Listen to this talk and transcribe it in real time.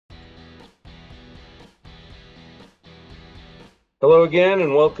Hello again,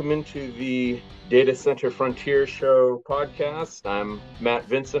 and welcome into the Data Center Frontier Show podcast. I'm Matt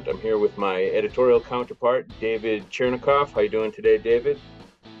Vincent. I'm here with my editorial counterpart, David Chernikoff. How you doing today, David?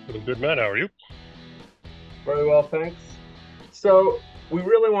 Doing good, man. How are you? Very well, thanks. So we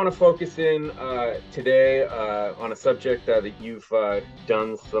really want to focus in today on a subject that you've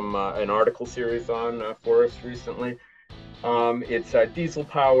done an article series on for us recently. It's diesel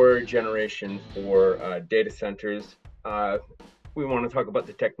power generation for data centers. We want to talk about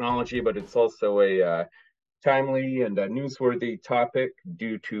the technology, but it's also a timely and newsworthy topic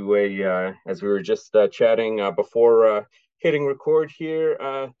due to as we were just chatting before hitting record here,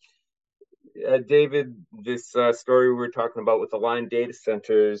 David, this story we were talking about with Aligned Data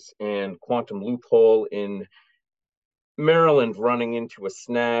Centers and Quantum Loophole in Maryland running into a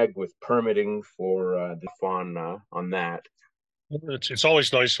snag with permitting for on that. It's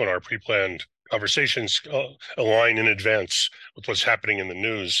always nice when our pre-planned conversations align in advance with what's happening in the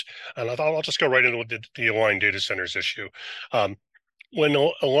news. And I thought I'll just go right into the Align data centers issue. Um, when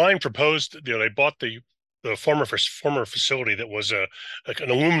Align proposed, they bought the former facility that was an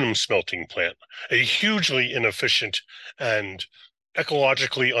aluminum smelting plant, a hugely inefficient and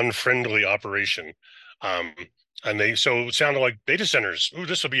ecologically unfriendly operation. Um, so it sounded like data centers. Ooh,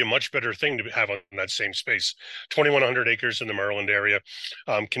 this will be a much better thing to have on that same space. 2,100 acres in the Maryland area,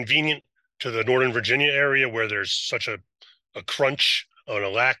 convenient to the Northern Virginia area where there's such a crunch and a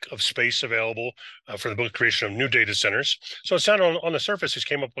lack of space available for the creation of new data centers. So it sounded on the surface, it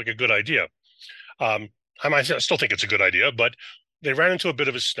came up like a good idea. Um, I still think it's a good idea, but they ran into a bit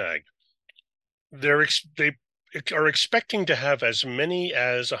of a snag. They are expecting to have as many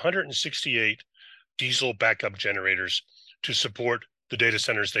as 168 diesel backup generators to support the data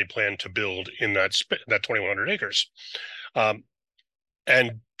centers they plan to build in that 2,100 acres. Um,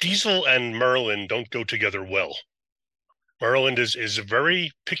 and diesel and Maryland don't go together well. Maryland is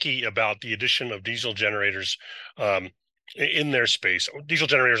very picky about the addition of diesel generators in their space. Diesel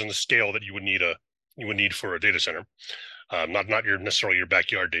generators on the scale that you would need for a data center, not necessarily your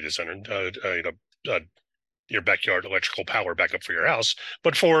backyard data center, your backyard electrical power backup for your house,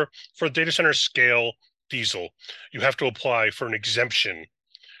 but for data center scale diesel, you have to apply for an exemption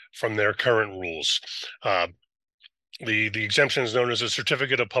from their current rules. Uh, the exemption is known as a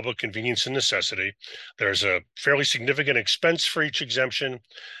certificate of public convenience and necessity. There's a fairly significant expense for each exemption,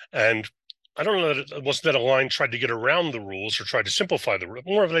 and I don't know that it wasn't that Align tried to get around the rules or tried to simplify the rules.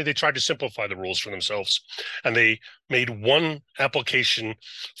 More of they tried to simplify the rules for themselves, and they made one application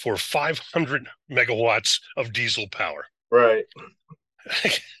for 500 megawatts of diesel power. Right.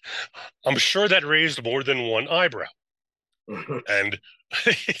 I'm sure that raised more than one eyebrow. And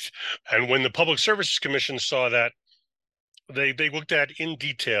and when the Public Services Commission saw that, they looked at in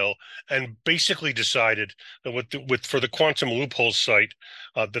detail and basically decided that for the quantum loophole site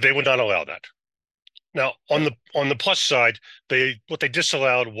that they would not allow that. Now, on the plus side, what they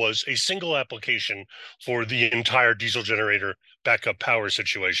disallowed was a single application for the entire diesel generator backup power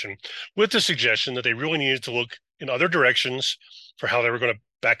situation, with the suggestion that they really needed to look in other directions for how they were going to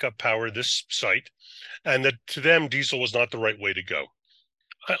back up power this site, and that to them, diesel was not the right way to go.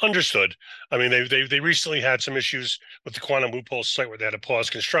 I understood. I mean, they recently had some issues with the quantum loophole site where they had to pause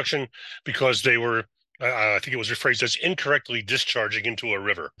construction because they were, I think it was rephrased as incorrectly discharging into a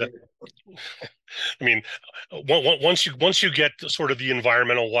river. I mean, once you get sort of the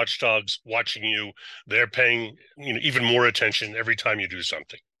environmental watchdogs watching you, they're paying even more attention every time you do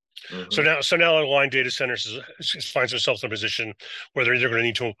something. Mm-hmm. So now Align Data Centers finds themselves in a position where they're either going to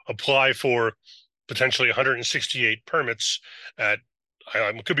need to apply for potentially 168 permits at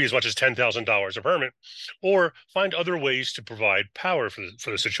it could be as much as $10,000 a permit, or find other ways to provide power for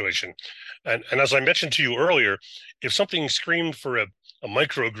the situation. And as I mentioned to you earlier, if something screamed for a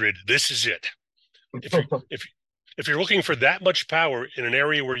microgrid, this is it. If you if you're looking for that much power in an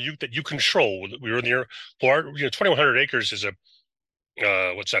area where you control, we were near 2,100 acres is a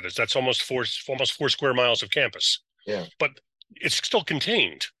what's that? That's almost four square miles of campus. Yeah. But it's still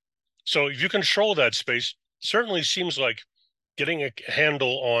contained. So if you control that space, certainly seems like getting a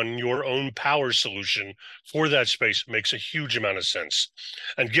handle on your own power solution for that space makes a huge amount of sense.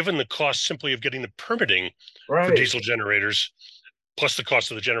 And given the cost simply of getting the permitting for Right. diesel generators, plus the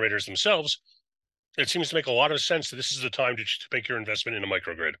cost of the generators themselves, it seems to make a lot of sense that this is the time to make your investment in a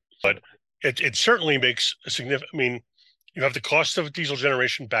microgrid. But it certainly makes a significant, I mean, you have the cost of a diesel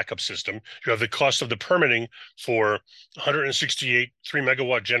generation backup system. You have the cost of the permitting for 168 3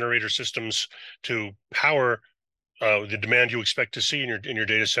 megawatt generator systems to power the demand you expect to see in your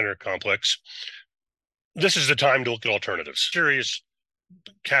data center complex. This is the time to look at alternatives. Serious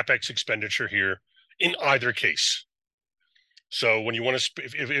capex expenditure here in either case. So when you want to,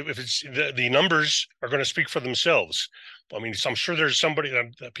 if it's the numbers are going to speak for themselves. I mean, I'm sure there's somebody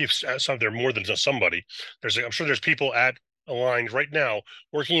that there are more than just somebody. I'm sure there's people at Aligned right now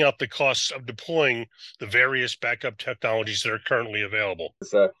working out the costs of deploying the various backup technologies that are currently available.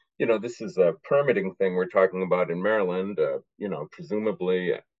 This is a permitting thing we're talking about in Maryland.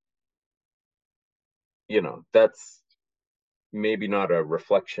 Presumably, that's maybe not a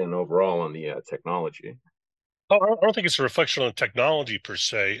reflection overall on the technology. Oh, I don't think it's a reflection on technology per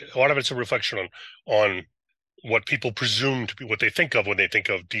se. A lot of it's a reflection on what people presume to be what they think of when they think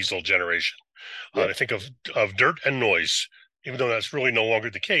of diesel generation. Yeah, They think of dirt and noise, even though that's really no longer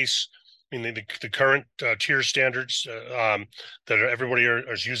the case. I mean, the current tier standards that everybody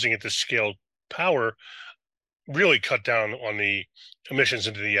is using at this scale power really cut down on the emissions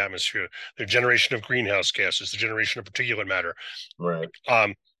into the atmosphere, the generation of greenhouse gases, the generation of particulate matter. right.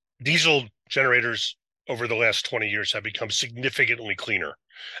 Um, Diesel generators over the last 20 years have become significantly cleaner.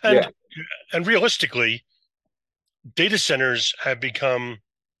 Yeah, And realistically, data centers have become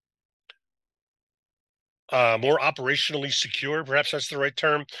more operationally secure. Perhaps that's the right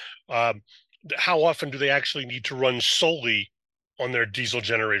term. Um, how often do they actually need to run solely on their diesel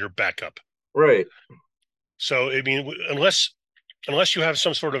generator backup? right. So, I mean, unless you have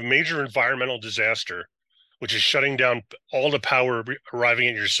some sort of major environmental disaster, which is shutting down all the power arriving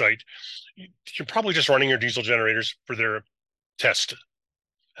at your site, you're probably just running your diesel generators for their test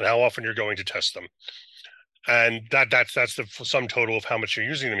and how often you're going to test them. And that's the sum total of how much you're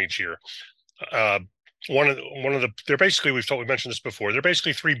using them each year. Uh, one of the they're basically we mentioned this before. They're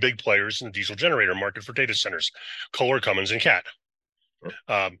basically three big players in the diesel generator market for data centers: Kohler, Cummins, and Cat.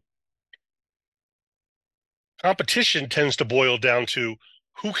 Um, Competition tends to boil down to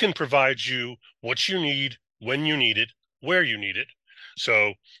who can provide you what you need, when you need it, where you need it.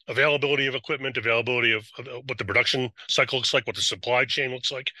 So availability of equipment, availability of what the production cycle looks like, what the supply chain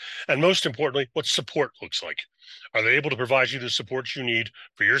looks like, and most importantly, what support looks like. Are they able to provide you the support you need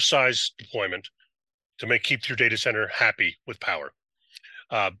for your size deployment to keep your data center happy with power?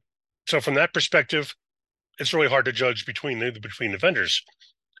 Uh, so from that perspective, it's really hard to judge between the vendors.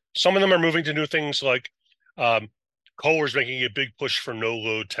 Some of them are moving to new things like um, Kohler's making a big push for no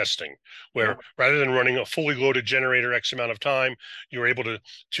load testing, Yeah, where rather than running a fully loaded generator X amount of time, you're able to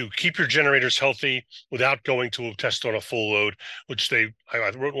keep your generators healthy without going to a test on a full load, which I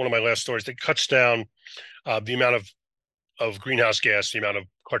wrote in one of my last stories that cuts down the amount of greenhouse gas, the amount of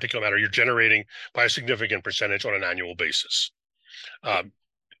particulate matter you're generating by a significant percentage on an annual basis. Um,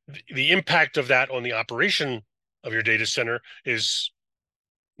 the impact of that on the operation of your data center is,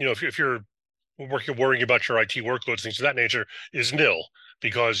 if you're worrying about your IT workloads, things of that nature, is nil,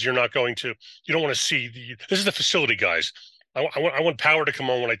 because you don't want to see this is the facility guys. I want power to come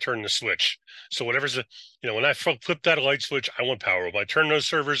on when I turn the switch. So when I flip that light switch, I want power. When I turn those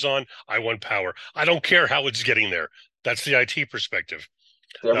servers on, I want power. I don't care how it's getting there. That's the IT perspective.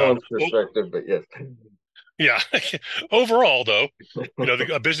 it's everyone's perspective, but yes. Yeah. Overall, though,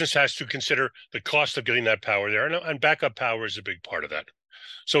 a business has to consider the cost of getting that power there, and backup power is a big part of that.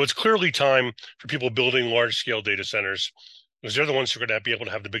 So it's clearly time for people building large scale data centers, because they're the ones who are going to be able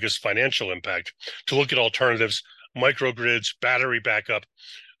to have the biggest financial impact, to look at alternatives, microgrids, battery backup.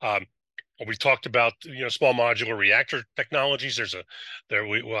 Um, we talked about small modular reactor technologies. I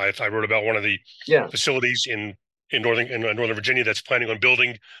wrote about one of the Yeah, facilities in Northern Virginia that's planning on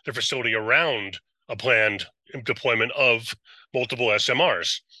building their facility around a planned deployment of multiple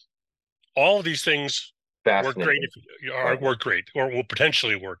SMRs. All of these things work great fascinating. work great, or will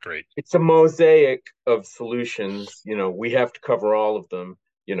potentially work great. It's a mosaic of solutions. We have to cover all of them.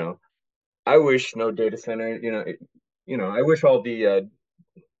 You know, I wish no data center. I wish all the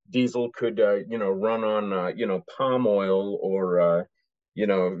diesel could run on palm oil or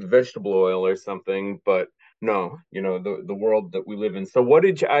vegetable oil or something, but no, the world that we live in. So what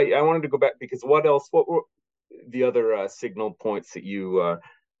did I wanted to go back, because what were the other signal points that you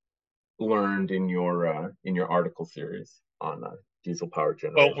learned in your article series on diesel power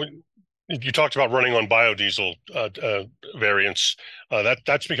Well, generation? you talked about running on biodiesel variants.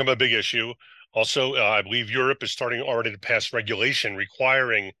 That's become a big issue. Also, I believe Europe is starting already to pass regulation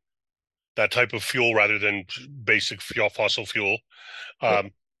requiring that type of fuel rather than basic fossil fuel. Right.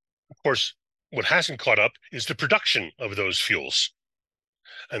 Of course, what hasn't caught up is the production of those fuels,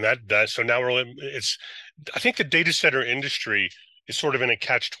 and so now it's. I think the data center industry is sort of in a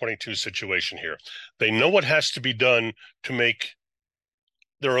catch-22 situation here. They know what has to be done to make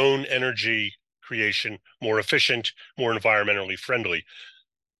their own energy creation more efficient, more environmentally friendly.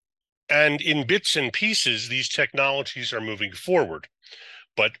 And in bits and pieces, these technologies are moving forward.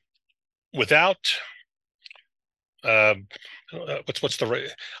 But without what's the right?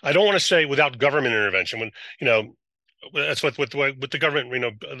 I don't want to say without government intervention. When you know that's what with the government.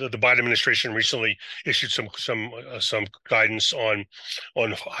 The Biden administration recently issued some guidance on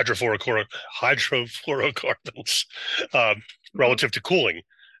hydrofluorocarbons Mhm. relative to cooling,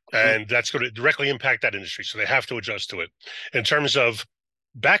 Mhm. and that's going to directly impact that industry. So they have to adjust to it. In terms of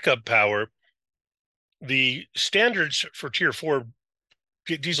backup power, the standards for Tier 4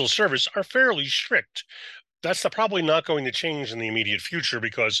 diesel service are fairly strict. That's probably not going to change in the immediate future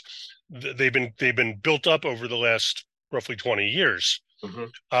because they've been built up over the last roughly 20 years.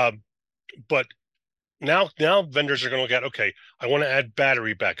 Mhm. Um, but now vendors are going to look at, okay, I want to add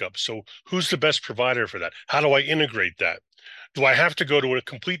battery backup. So who's the best provider for that? How do I integrate that? Do I have to go to a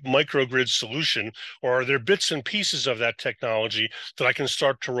complete microgrid solution, or are there bits and pieces of that technology that I can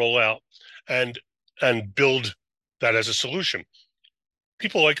start to roll out and build that as a solution?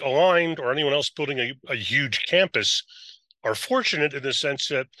 People like Aligned or anyone else building a huge campus are fortunate in the sense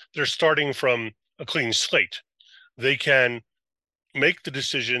that they're starting from a clean slate. They can make the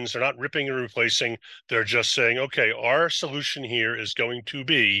decisions. They're not ripping and replacing. They're just saying, okay, our solution here is going to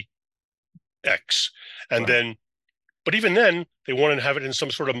be X. And Right. then, but even then, they want to have it in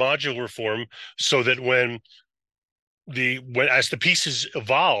some sort of modular form so that as the pieces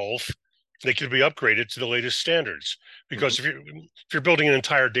evolve, they can be upgraded to the latest standards. Mhm. Because if you're building an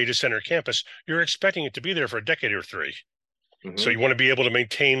entire data center campus, you're expecting it to be there for a decade or three. So Mhm. you want to be able to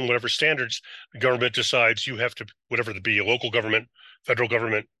maintain whatever standards the government decides you have to, whatever the be a local government, federal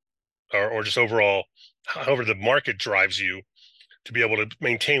government, or just overall, however the market drives you to be able to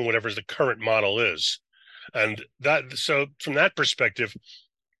maintain whatever the current model is. And that, so from that perspective,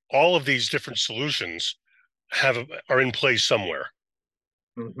 all of these different solutions are in place somewhere.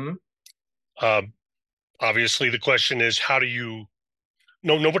 Mhm. Um, Obviously, the question is, how do you?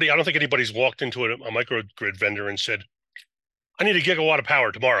 No, nobody. I don't think anybody's walked into a microgrid vendor and said, "I need a gigawatt of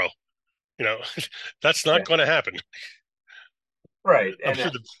power tomorrow." You know, that's not Yeah. going to happen. Right. I'm And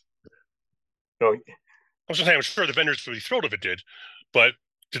sure no, I'm sure the vendors would be thrilled if it did, but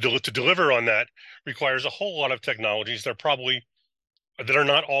to deliver on that requires a whole lot of technologies. That are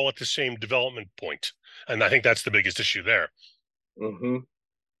not all at the same development point, and I think that's the biggest issue there. mhm.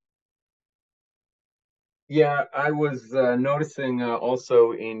 Yeah, I was noticing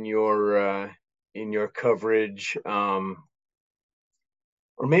also in your coverage, or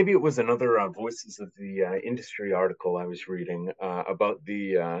maybe it was another Voices of the Industry article I was reading about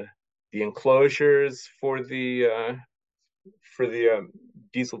the enclosures for the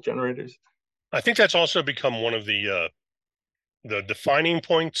diesel generators. I think that's also become one of the defining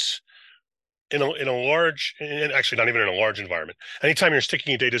points in a large, and actually not even in a large environment. Anytime you're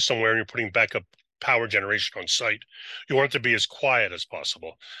sticking your data somewhere and you're putting backup power generation on site, you want it to be as quiet as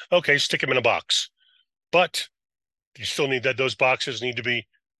possible. Okay, stick them in a box, but you still need that. Those boxes need to be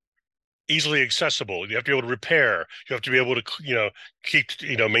easily accessible. You have to be able to repair. You have to be able to,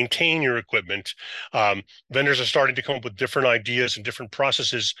 maintain your equipment. Vendors are starting to come up with different ideas and different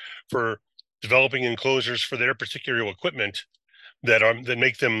processes for developing enclosures for their particular equipment that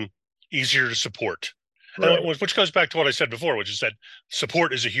make them easier to support. And Right. which goes back to what I said before, which is that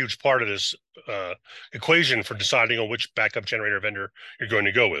support is a huge part of this equation for deciding on which backup generator vendor you're going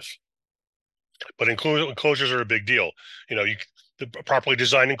to go with. But enclosures are a big deal. The properly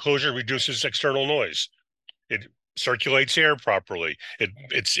designed enclosure reduces external noise. It circulates air properly.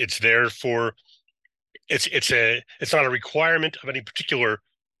 It's there for it's not a requirement of any particular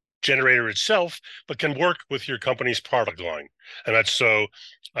generator itself, but can work with your company's product line. And that's so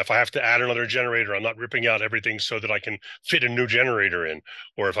if I have to add another generator, I'm not ripping out everything so that I can fit a new generator in.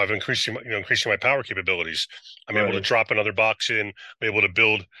 Or if I've increasing my power capabilities, I'm able to Right. drop another box in, I'm able to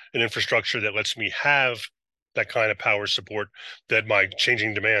build an infrastructure that lets me have that kind of power support that my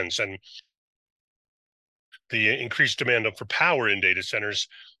changing demands and the increased demand for power in data centers.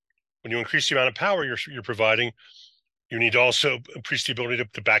 When you increase the amount of power you're providing, you need to also increase the ability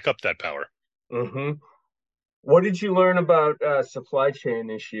to back up that power. Hmm. What did you learn about supply chain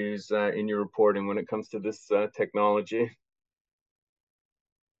issues in your reporting when it comes to this technology?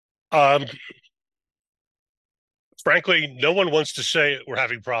 Um, Frankly, no one wants to say we're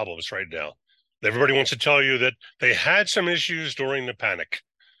having problems right now. Everybody wants to tell you that they had some issues during the panic,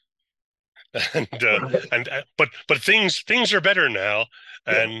 and Right. but things are better now,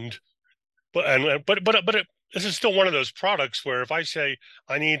 Yeah. and but this is still one of those products where if I say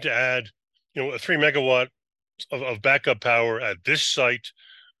I need to add, a 3 megawatt of backup power at this site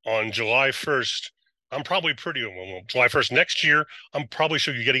on July 1st, I'm probably pretty well, July 1st next year. I'm probably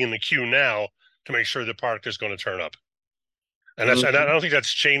should be getting in the queue now to make sure the product is going to turn up. And I Hmm. don't think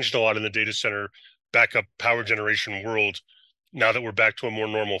that's changed a lot in the data center backup power generation world now that we're back to a more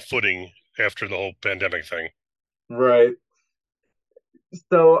normal footing after the whole pandemic thing. Right.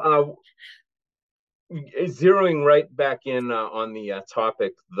 So, zeroing right back in on the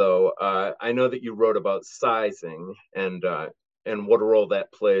topic, though, I know that you wrote about sizing and what role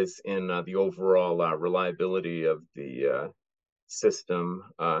that plays in the overall reliability of the system.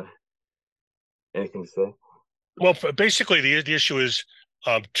 Anything to say? Well, basically, the issue is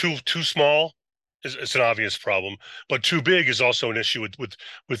too small is an obvious problem, but too big is also an issue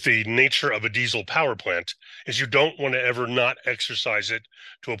with the nature of a diesel power plant. Is you don't want to ever not exercise it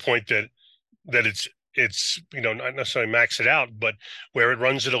to a point that it's not necessarily max it out, but where it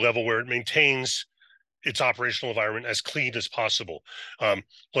runs at a level where it maintains its operational environment as clean as possible. Um,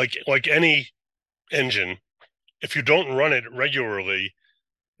 like any engine, if you don't run it regularly,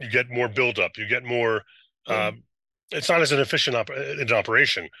 you get more buildup, you get more. Yeah. Um, it's not as an efficient an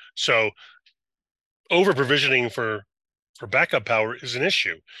operation. So over provisioning for backup power is an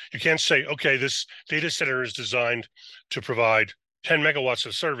issue. You can't say, okay, this data center is designed to provide 10 megawatts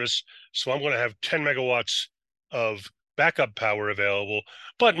of service, so I'm going to have 10 megawatts of backup power available.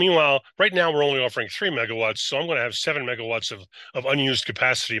 But meanwhile, right now we're only offering 3 megawatts, so I'm going to have 7 megawatts of unused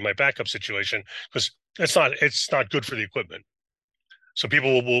capacity in my backup situation because it's not good for the equipment. So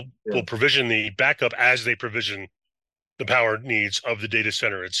people will Yeah. provision the backup as they provision the power needs of the data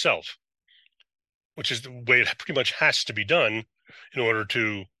center itself, which is the way it pretty much has to be done in order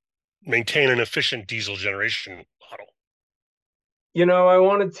to maintain an efficient diesel generation model. I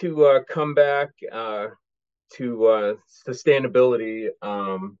wanted to come back to sustainability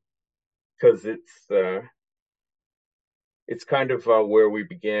because it's kind of where we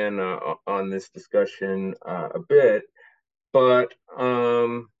began on this discussion a bit. But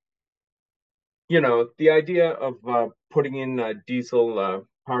the idea of putting in diesel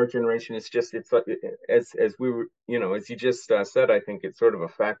power generation is just it's as we were as you just said, I think it's sort of a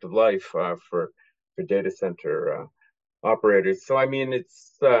fact of life for data center operators. So I mean,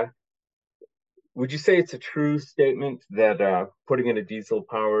 it's would you say it's a true statement that putting in a diesel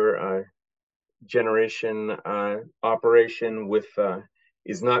power generation operation with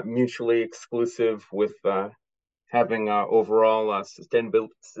is not mutually exclusive with having overall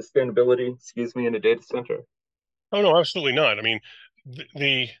sustainability, excuse me, in a data center? Oh no, absolutely not. I mean,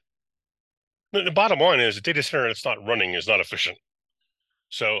 the the bottom line is a data center that's not running is not efficient.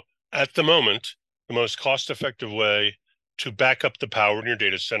 So at the moment, the most cost-effective way to back up the power in your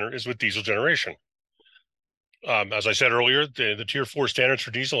data center is with diesel generation. As I said earlier, the Tier 4 standards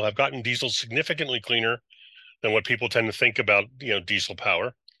for diesel have gotten diesel significantly cleaner than what people tend to think about, diesel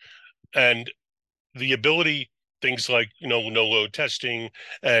power. And the ability, things like, no load testing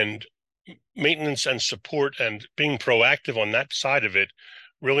and maintenance and support and being proactive on that side of it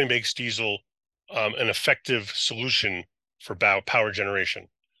really makes diesel an effective solution for power generation,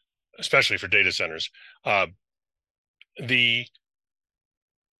 especially for data centers. Uh, the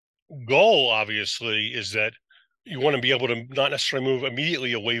goal, obviously, is that you want to be able to not necessarily move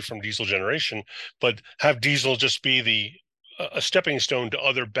immediately away from diesel generation, but have diesel just be a stepping stone to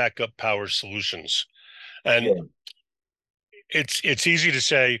other backup power solutions. And Yeah. it's easy to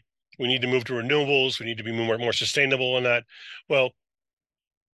say we need to move to renewables, we need to be more sustainable in that. Well,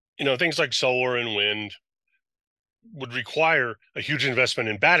 things like solar and wind would require a huge investment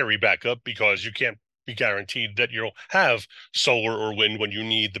in battery backup because you can't be guaranteed that you'll have solar or wind when you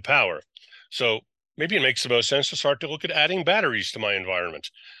need the power. So maybe it makes the most sense to start to look at adding batteries to my environment.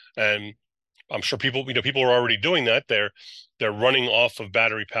 And I'm sure people are already doing that. They're running off of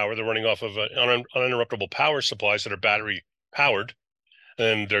battery power. They're running off of uninterruptible power supplies that are battery powered,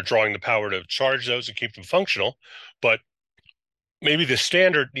 and they're drawing the power to charge those and keep them functional. But maybe the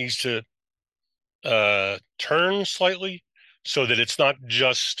standard needs to turn slightly so that it's not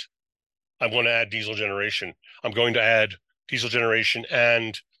just I want to add diesel generation. I'm going to add diesel generation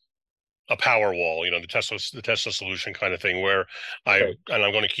and a power wall, the Tesla solution kind of thing, where Right.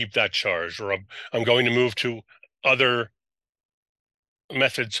 I'm going to keep that charged, or I'm going to move to other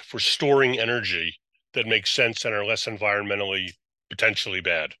methods for storing energy that make sense and are less environmentally potentially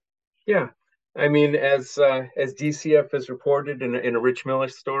bad. Yeah. I mean, as DCF has reported in a Rich Miller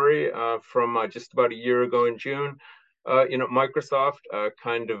story from just about a year ago in June, Microsoft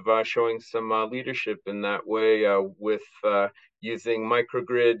kind of showing some leadership in that way with using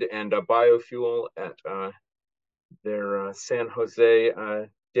microgrid and biofuel at their San Jose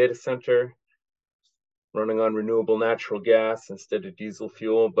data center, running on renewable natural gas instead of diesel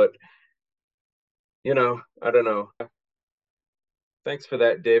fuel. But I don't know. Thanks for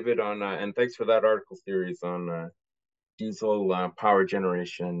that, David, on and thanks for that article series on diesel power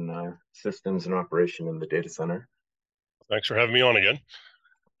generation systems in operation in the data center. Thanks for having me on again.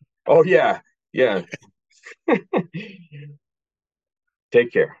 Oh yeah, yeah.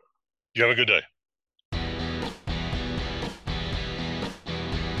 Take care. You have a good day.